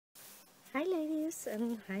Hi ladies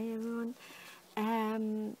and hi everyone.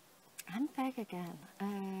 I'm back again.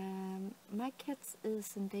 My kids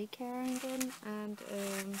is in daycare again, and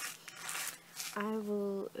I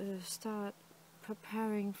will start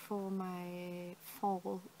preparing for my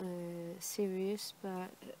fall series,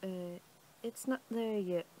 but it's not there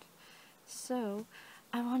yet. So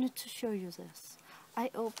I wanted to show you this. I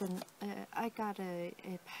got a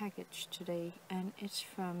package today, and it's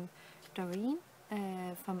from Doreen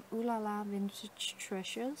from Oohlala Vintage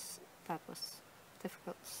Treasures. That was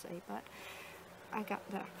difficult to say, but I got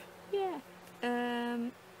that. Yeah.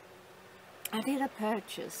 I did a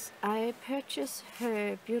purchase. I purchased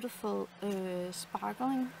her beautiful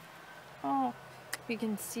sparkling. Oh, you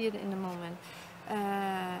can see it in a moment.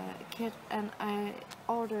 Kit, and I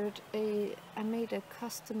made a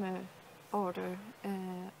customer order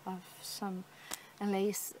of some a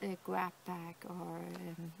lace grab bag or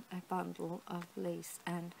a bundle of lace,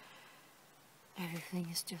 and everything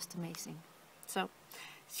is just amazing. So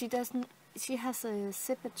she has a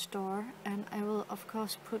zippet store, and I will of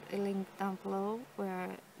course put a link down below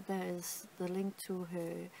where there is the link to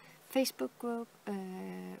her Facebook group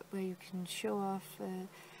where you can show off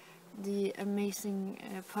the amazing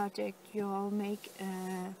project you all make,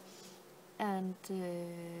 and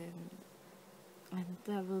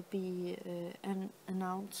there will be an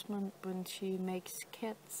announcement when she makes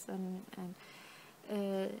kits, and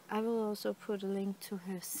I will also put a link to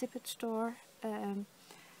her zippet store, and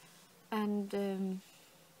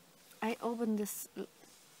I opened this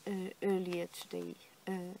earlier today,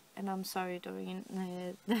 and I'm sorry Doreen,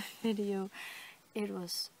 the video, it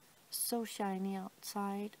was so shiny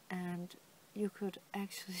outside and you could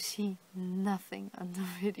actually see nothing on the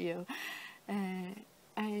video.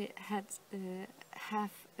 I had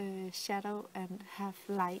half shadow and half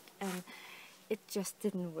light, and it just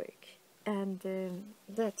didn't work, and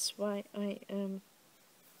that's why I am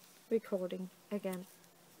recording again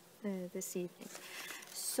this evening.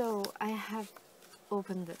 So I have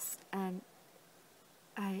opened this, and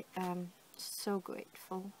I am so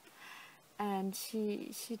grateful. And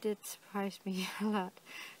she did surprise me a lot,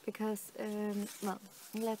 because well,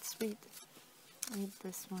 let's read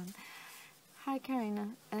this one. Hi Karina,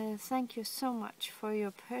 thank you so much for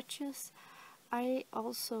your purchase. I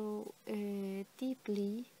also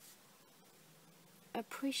deeply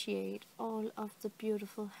appreciate all of the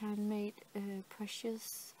beautiful handmade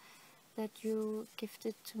precious that you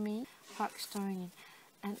gifted to me. Doreen.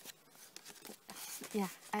 And yeah,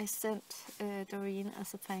 I sent Doreen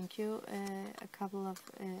as a thank you a couple of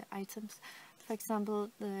items. For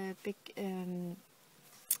example, the big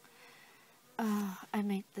I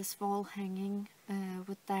made this wall hanging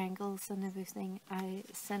with dangles and everything. I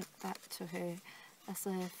sent that to her as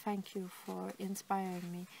a thank you for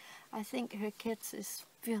inspiring me. I think her kids is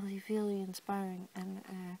really inspiring, and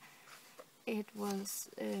it was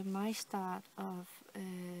my start of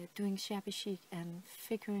doing shabby chic and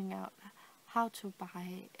figuring out how to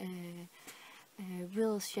buy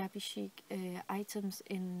real shabby chic items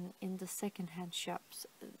in the second-hand shops.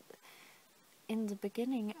 In the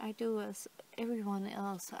beginning, I do as everyone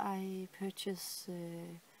else. I purchase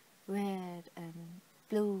red and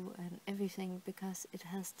blue and everything because it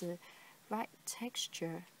has the right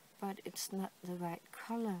texture, but it's not the right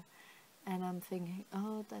color. And I'm thinking,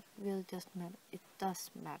 oh, that really doesn't matter. It does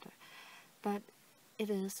matter, but it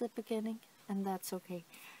is a beginning, and that's okay.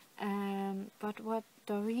 But what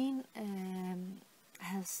Doreen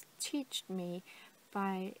has taught me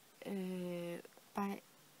by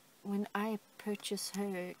when I purchase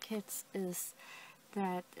her kits is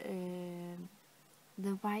that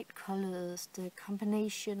the right colors, the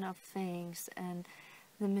combination of things, and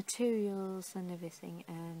the materials and everything,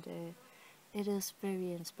 and it is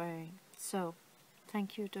very inspiring. So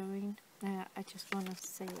thank you, Doreen. I just want to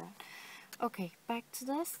say that. Okay, back to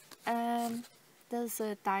this. There's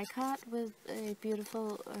a die card with a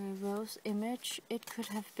beautiful rose image. It could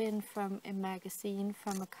have been from a magazine,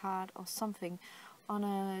 from a card or something, on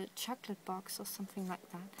a chocolate box or something like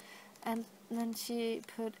that. And then she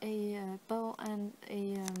put a bow and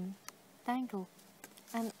a dangle,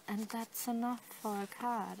 and that's enough for a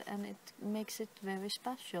card, and it makes it very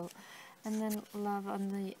special. And then love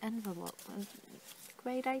on the envelope.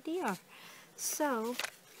 Great idea. So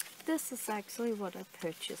this is actually what I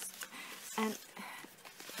purchased, and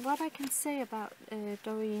what I can say about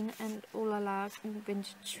Doreen and Oohlala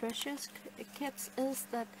Vintage Treasures kits is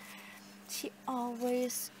that she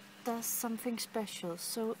always does something special.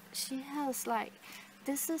 So she has, like,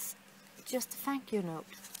 this is just a thank you note,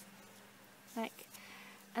 like,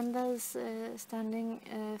 and there's standing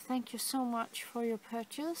thank you so much for your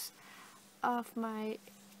purchase of my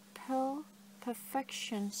Pearl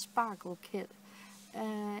Perfection Sparkle Kit.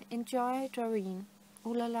 Enjoy Doreen,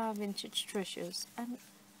 Oohlala Vintage Treasures. And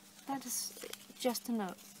that is just a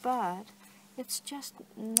note, but it's just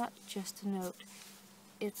not just a note.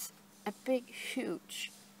 It's a big, huge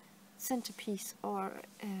centerpiece or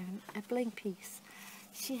a blank piece.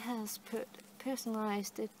 She has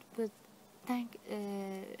personalized it with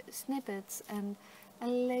snippets and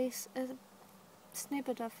a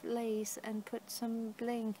snippet of lace and put some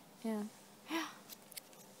bling. Yeah.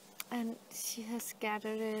 And she has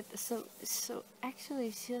gathered it. So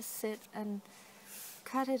actually, she has sit and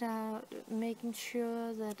cut it out, making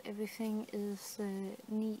sure that everything is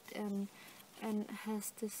neat and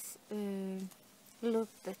has this look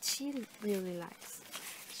that she really likes.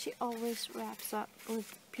 She always wraps up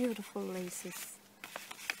with beautiful laces,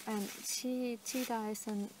 and she tea dyes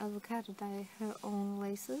and avocado dye her own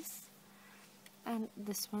laces, and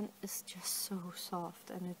this one is just so soft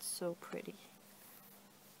and it's so pretty,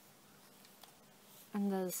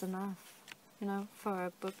 and there's enough, you know, for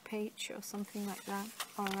a book page or something like that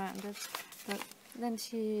all around it. But then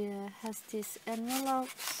she has these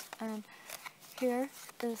envelopes, and here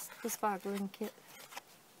is the sparkling kit.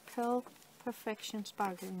 Pearl Perfection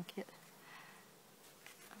Sparkling Kit.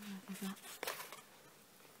 Look at that.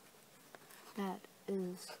 That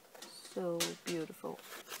is so beautiful.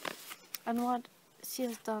 And what she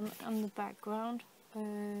has done on the background,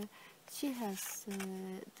 she has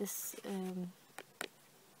this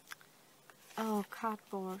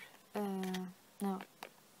cardboard. No.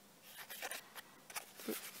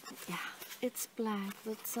 Yeah, it's black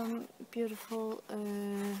with some beautiful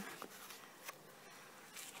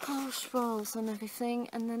scrolls and everything,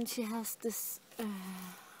 and then she has this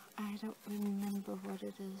I don't remember what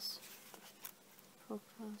it is.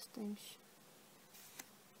 Forecasting,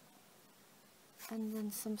 and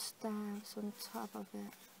then some stars on top of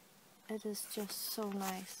it. It is just so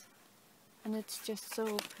nice, and it's just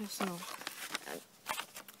so personal.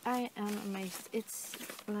 I am amazed. It's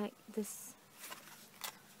like this.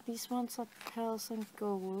 These ones are pearls and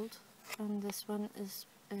gold, and this one is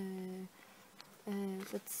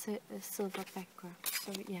with a silver background.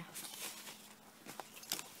 So yeah.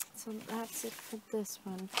 So that's it for this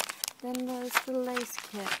one. Then there's the lace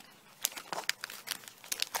kit,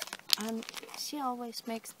 and she always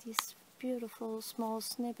makes these beautiful small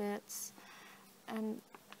snippets and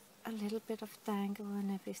a little bit of dangle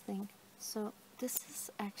and everything. So this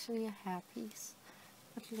is actually a hairpiece,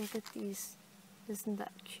 but look at these, isn't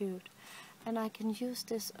that cute? And I can use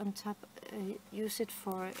this on top, use it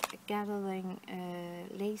for gathering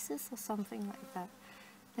laces or something like that.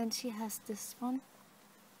 Then she has this one,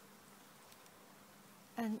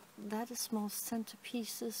 and that is small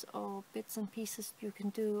centerpieces or bits and pieces you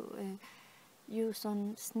can use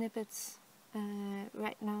on snippets.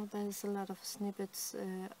 Right now there's a lot of snippets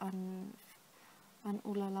on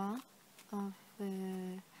Oohlala of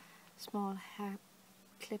small hair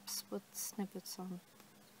clips with snippets on.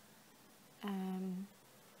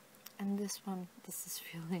 And this one, this is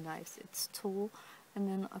really nice. It's tulle and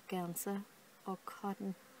then organza or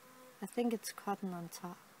cotton. I think it's cotton on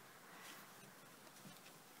top.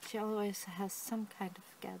 She always has some kind of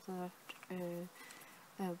gathered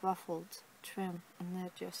ruffled trim, and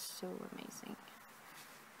they're just so amazing.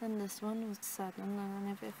 Then this one with satin and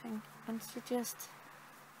everything, and she just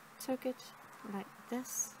took it like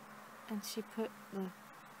this, and she put the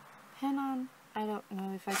pin on. I don't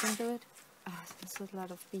know if I can do it. Oh, there's a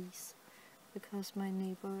lot of bees because my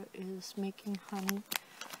neighbor is making honey,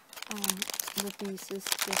 and the bees is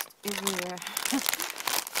just everywhere.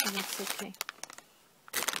 So that's okay.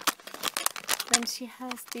 Then she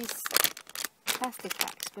has these plastic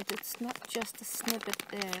bags, but it's not just a snippet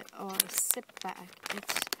or a zip bag.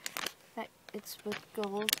 It's with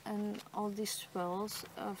gold and all these swirls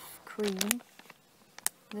of cream.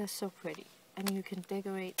 They're so pretty, and you can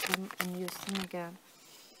decorate them and use them again.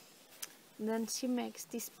 And then she makes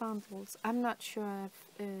these bundles. I'm not sure I've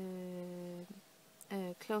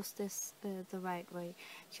closed this the right way.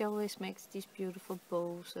 She always makes these beautiful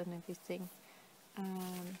bows and everything.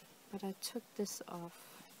 But I took this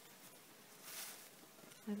off.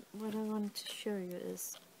 And what I wanted to show you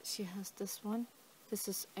is she has this one. This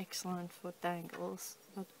is excellent for dangles,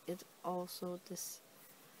 but it's also this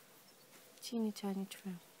teeny tiny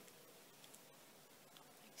trim.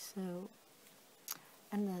 Like so.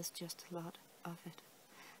 And there's just a lot of it.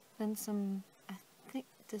 Then some, I think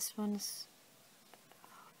this one is,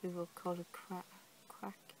 we will call it crack,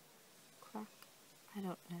 I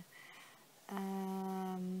don't know.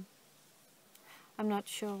 I'm not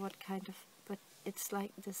sure what kind of, but it's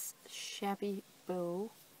like this shabby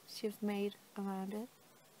bow she's made around it.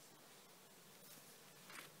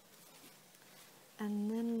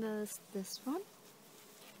 And then there's this one.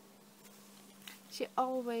 She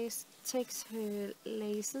always takes her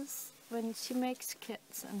laces when she makes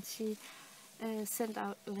kits, and she send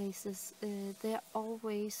out laces. They're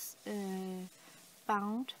always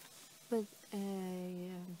bound with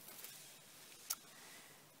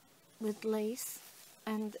lace,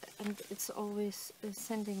 and it's always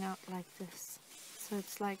sending out like this. So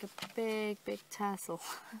it's like a big tassel.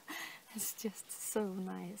 It's just so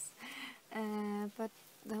nice. But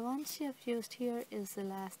the one she have used here is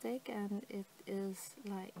elastic, and it is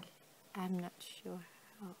like, I'm not sure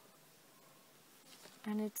how.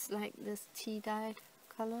 And it's like this tea-dyed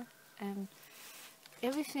color, and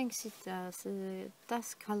everything she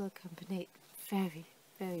does color combine very,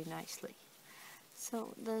 very nicely.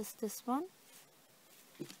 So there's this one,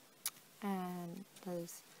 and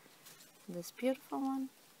there's this beautiful one,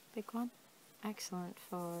 big one, excellent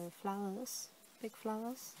for flowers, big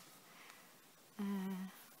flowers.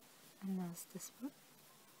 And there's this one.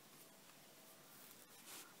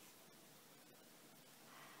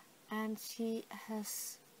 And she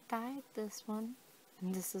has dyed this one,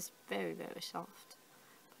 and this is very, very soft.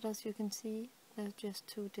 But as you can see, they're just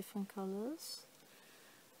two different colors.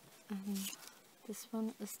 And this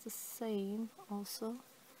one is the same also.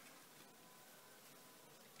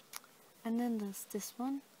 And then there's this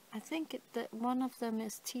one. I think that one of them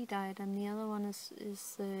is tea dyed and the other one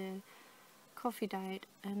is coffee dyed,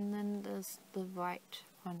 and then there's the white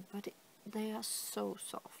one, but they are so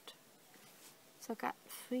soft. So I got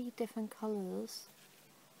 3 different colors,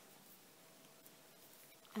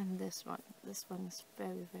 and this one is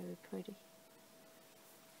very, very pretty.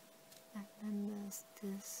 And then there's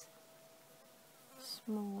this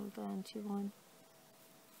small dainty one,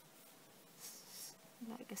 it's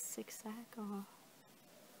like a zigzag, or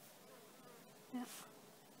yeah,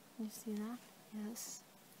 you see that? Yes.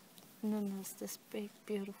 And then there's this big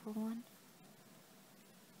beautiful one.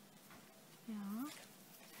 Yeah.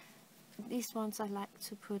 These ones I like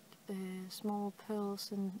to put small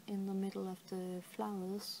pearls in the middle of the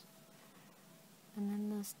flowers. And then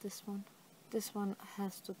there's this one. This one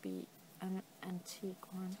has to be an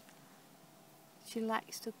antique one. She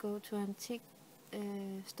likes to go to antique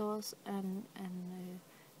stores and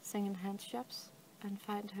second-hand shops and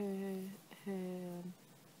find her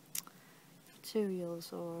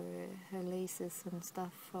materials or her laces and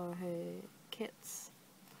stuff for her kits.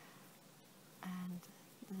 And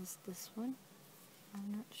there's this one.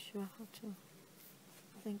 I'm not sure how to.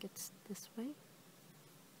 I think it's this way.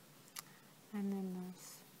 And then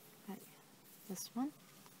there's like this one.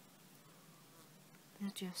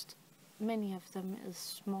 They're just, many of them is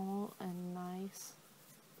small and nice.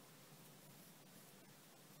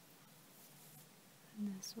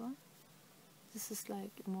 And this one. This is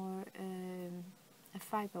like more a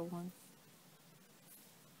fiber one.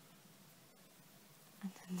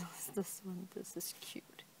 And then there's this one. This is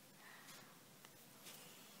cute.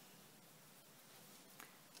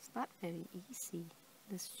 It's not very easy,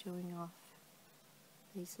 this showing off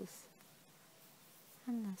laces.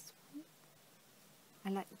 And this one. I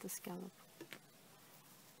like the scallop.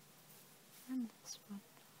 And this one.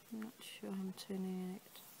 I'm not sure I'm turning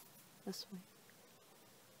it this way.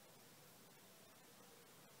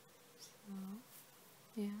 So,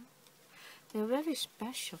 yeah. They're very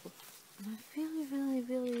special. And I really, really,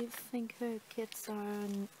 really think her kits are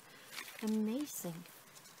amazing.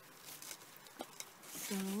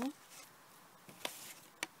 So,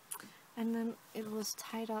 and then it was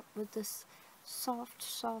tied up with this soft,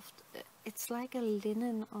 it's like a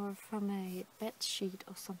linen or from a bed sheet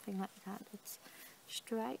or something like that. It's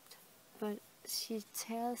striped, but she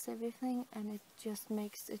tears everything and it just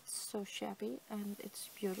makes it so shabby, and it's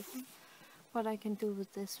beautiful. What I can do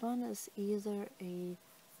with this one is either a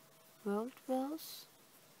rolled rose,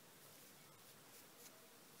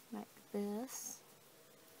 like this,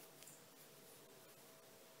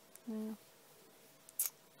 yeah,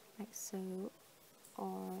 like so,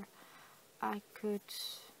 or I could,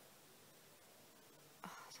 oh,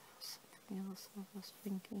 there was something else I was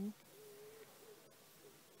thinking,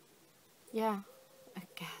 yeah, a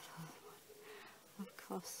gathered one, of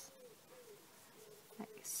course,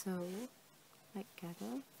 like so, like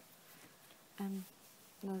gather, and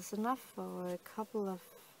there's enough for a couple of,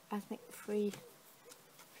 I think 3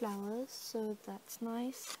 flowers, so that's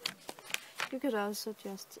nice. You could also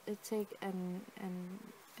just take and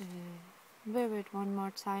wear it one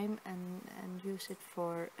more time and use it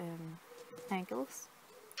for ankles.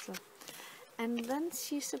 So, and then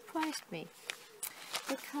she surprised me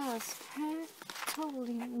because her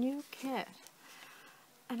totally new kit,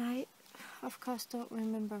 and I of course don't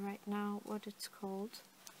remember right now what it's called,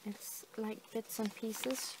 it's like bits and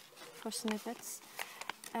pieces for snippets.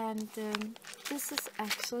 And this is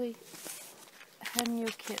actually her new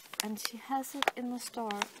kit, and she has it in the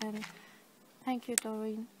store. And thank you,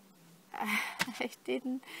 Doreen.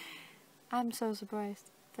 I'm so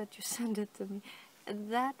surprised that you sent it to me.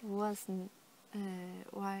 That wasn't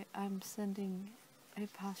why I'm sending a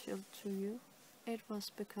parcel to you. It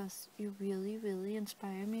was because you really, really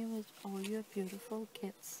inspire me with all your beautiful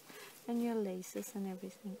kits and your laces and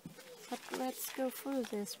everything. But let's go through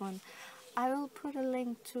this one. I will put a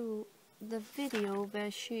link to the video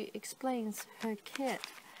where she explains her kit,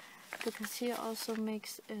 because she also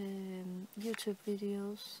makes YouTube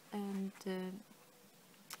videos, and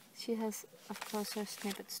she has, of course, her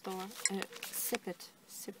snippet store, zippet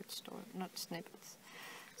store, not snippets.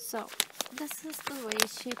 So this is the way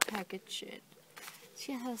she packaged it.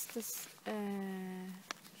 She has this, how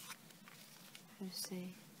do you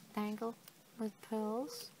say, dangle with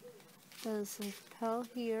pearls. There's a pearl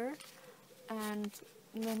here, and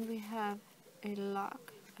then we have a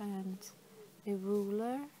lock and a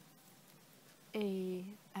ruler, a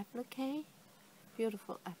applique,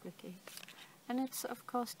 beautiful applique, and it's of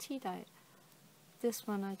course tea dyed. This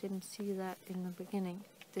one I didn't see that in the beginning.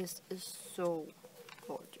 This is so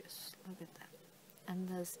gorgeous, look at that. And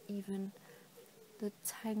there's even the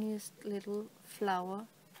tiniest little flower,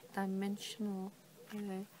 dimensional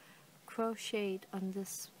crocheted on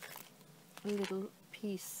this little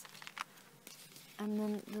piece. And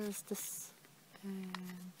then there's this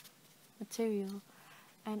material,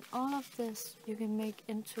 and all of this you can make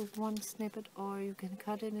into one snippet, or you can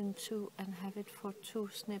cut it in two and have it for 2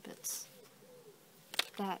 snippets.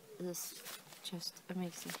 That is just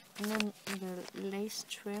amazing. And then the lace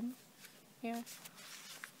trim here,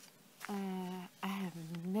 I have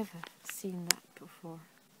never seen that before.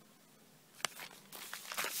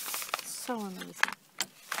 So amazing.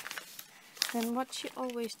 Then what she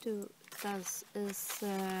always does is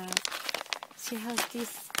she has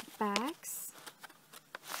these bags.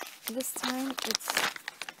 This time it's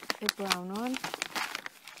a brown one,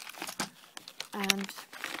 and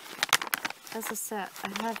as I said,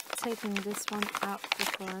 I have taken this one out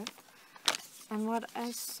before, and what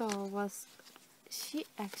I saw was she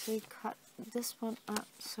actually cut this one up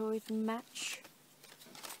so it matched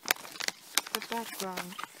the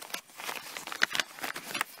background.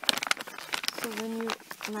 So when you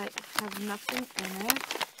like have nothing in it,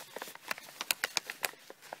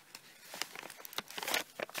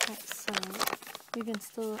 like so, you can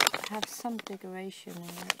still have some decoration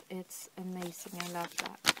in it. It's amazing, I love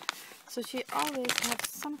that. So she always has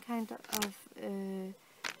some kind of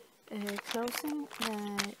clothing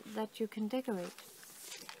that you can decorate.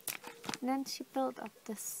 Then she built up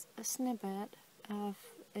this snippet of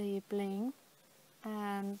a bling,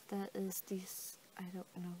 and there is this, I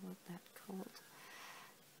don't know what that's called,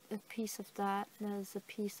 a piece of that. There's a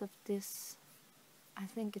piece of this, I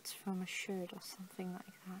think it's from a shirt or something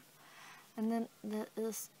like that. And then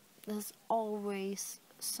there's always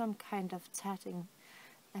some kind of tatting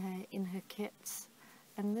in her kits,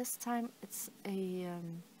 and this time it's a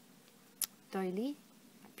doily,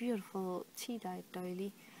 a beautiful tea-dyed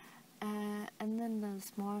doily, and then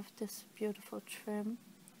there's more of this beautiful trim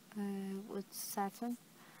with satin,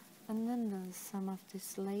 and then there's some of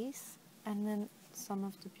this lace, and then some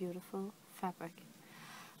of the beautiful fabric.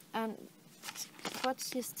 And what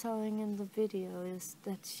she's telling in the video is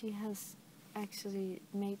that she has actually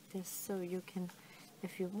made this so you can,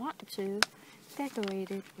 if you want to,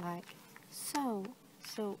 decorate it like so.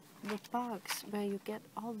 So the box where you get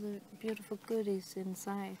all the beautiful goodies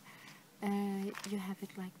inside, you have it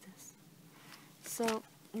like this. So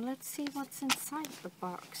let's see what's inside the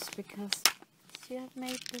box, because she had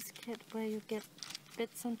made this kit where you get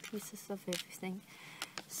bits and pieces of everything.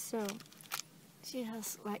 So she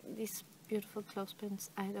has like these beautiful clothespins.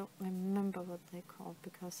 I don't remember what they're called,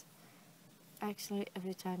 because actually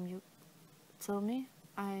every time you tell me,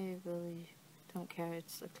 I really don't care.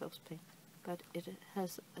 It's a clothespin, but it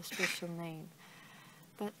has a special name.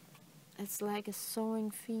 But it's like a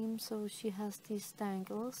sewing theme, so she has these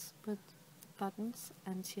dangles with buttons,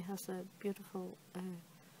 and she has a beautiful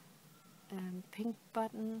pink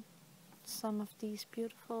button, some of these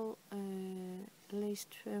beautiful lace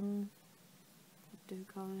trim, what do you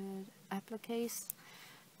call it, appliques,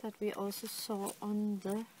 that we also saw on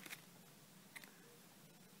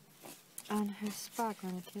her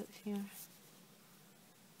sparkling kit here.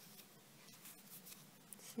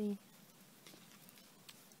 See,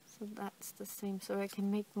 so that's the same. So I can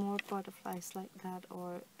make more butterflies like that,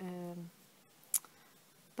 or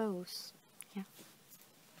bows. Yeah.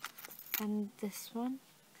 And this one,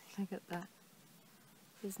 look at that.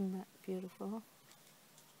 Isn't that beautiful?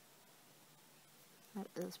 That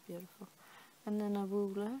is beautiful. And then a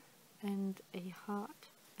ruler and a heart,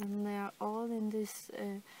 and they are all in this,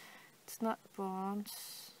 it's not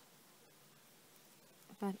bronze,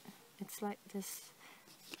 but it's like this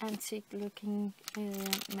antique looking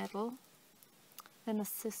metal. Then a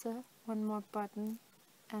scissor, one more button,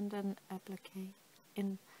 and an applique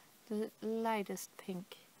in the lightest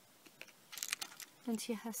pink. And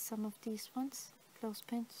she has some of these ones,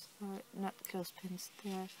 clothespins, or not clothespins,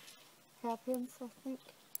 they're hairpins, I think.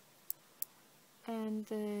 And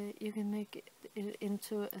you can make it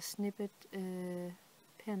into a snippet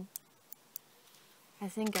pin. I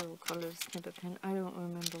think I will call it a snippet pin. I don't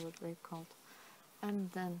remember what they're called.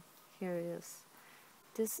 And then here it is.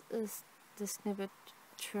 This is the snippet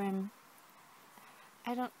trim.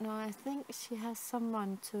 I don't know. I think she has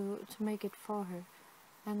someone to make it for her,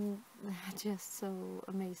 and they're just so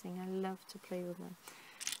amazing. I love to play with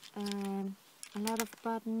them. A lot of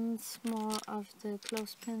buttons, more of the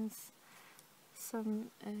clothespins, some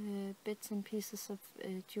bits and pieces of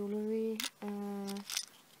jewelry,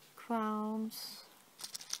 crowns.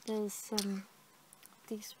 There's some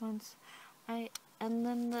these ones. And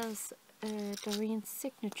then there's Doreen's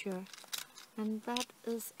signature, and that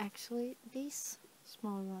is actually these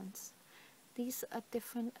small ones. These are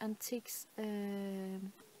different antiques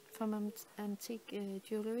from antique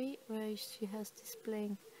jewelry, where she has this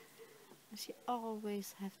bling. She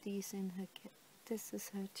always have these in her kit. This is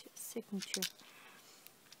her signature,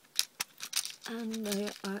 and they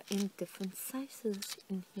are in different sizes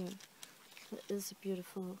in here. There is a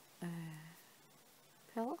beautiful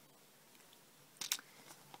pearl,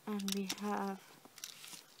 and we have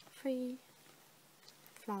 3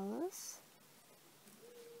 flowers.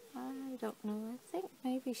 I don't know, I think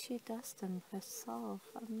maybe she does them herself,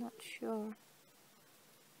 I'm not sure.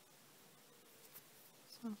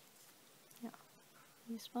 So, yeah,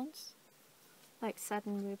 these ones, like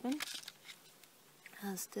satin ribbon,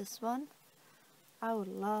 has this one. I would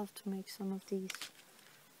love to make some of these.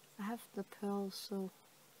 I have the pearls, so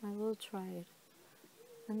I will try it.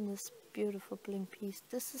 And this beautiful bling piece.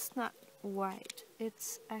 This is not white,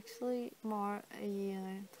 it's actually more a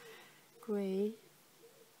grey,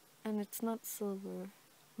 and it's not silver,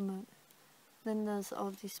 but then there's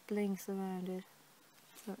all these blings around it.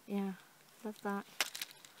 So yeah, love that.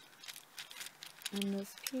 And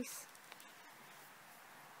this piece,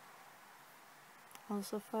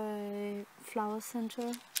 also for a flower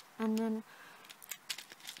center, and then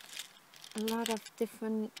a lot of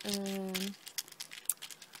different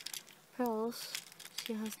pearls.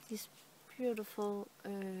 She has these beautiful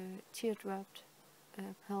teardropped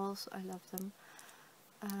pearls. I love them.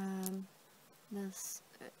 There's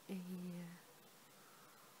a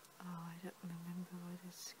oh, I don't remember what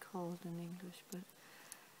it's called in English, but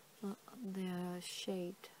well, they're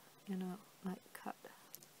shaped, you know, like cut.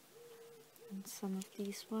 And some of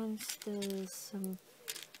these ones, there's some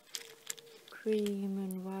cream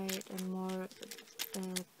and white and more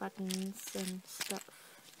buttons and stuff.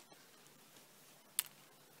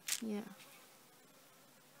 Yeah.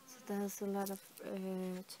 So there's a lot of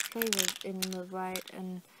to play with in the white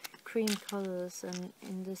and cream colors, and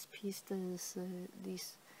in this piece there's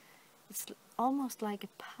these, it's almost like a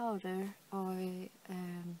powder, or a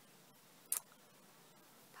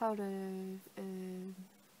powder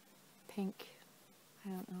pink, I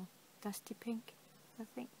don't know, dusty pink, I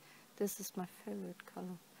think. This is my favorite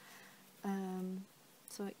color.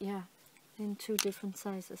 So yeah, in 2 different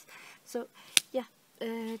sizes. So yeah,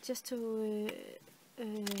 just to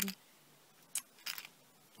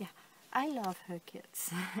yeah, I love her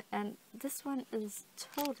kits. And this one is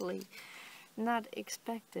totally not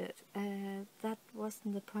expected. That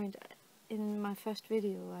wasn't the point. In my first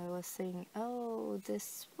video I was saying, oh,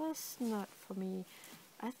 this was not for me.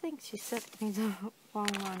 I think she sent me the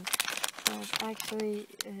wrong one, but actually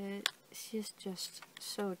she's just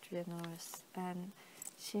so generous, and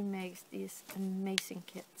she makes these amazing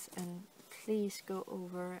kits. And please go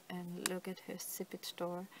over and look at her zippet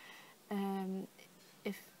store, and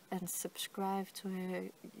subscribe to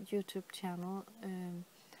her YouTube channel.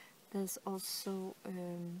 There's also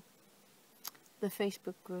the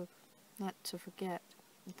Facebook group, not to forget,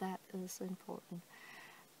 that is important.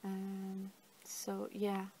 So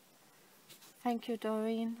yeah, thank you,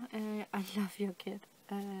 Doreen. I love your kit,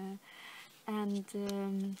 and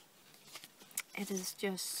it is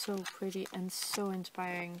just so pretty and so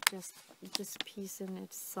inspiring. Just this piece in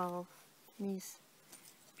itself, these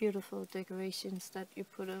beautiful decorations that you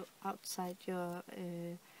put outside your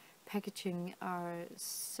packaging are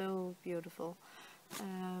so beautiful.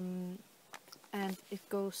 and it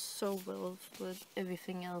goes so well with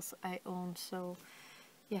everything else I own. So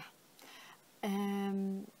yeah,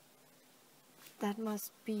 that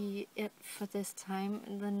must be it for this time.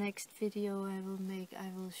 In the next video I will make,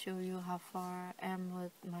 I will show you how far I am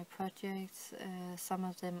with my projects. Some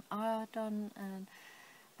of them are done, and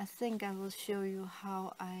I think I will show you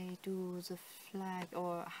how I do the flag,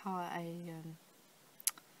 or how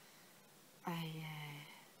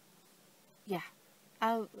yeah,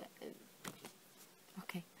 I'll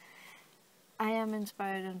okay. I am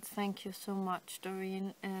inspired, and thank you so much,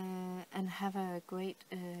 Doreen, and have a great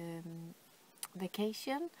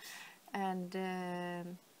vacation. And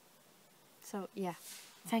so yeah,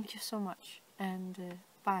 thank you so much, and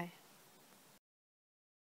bye.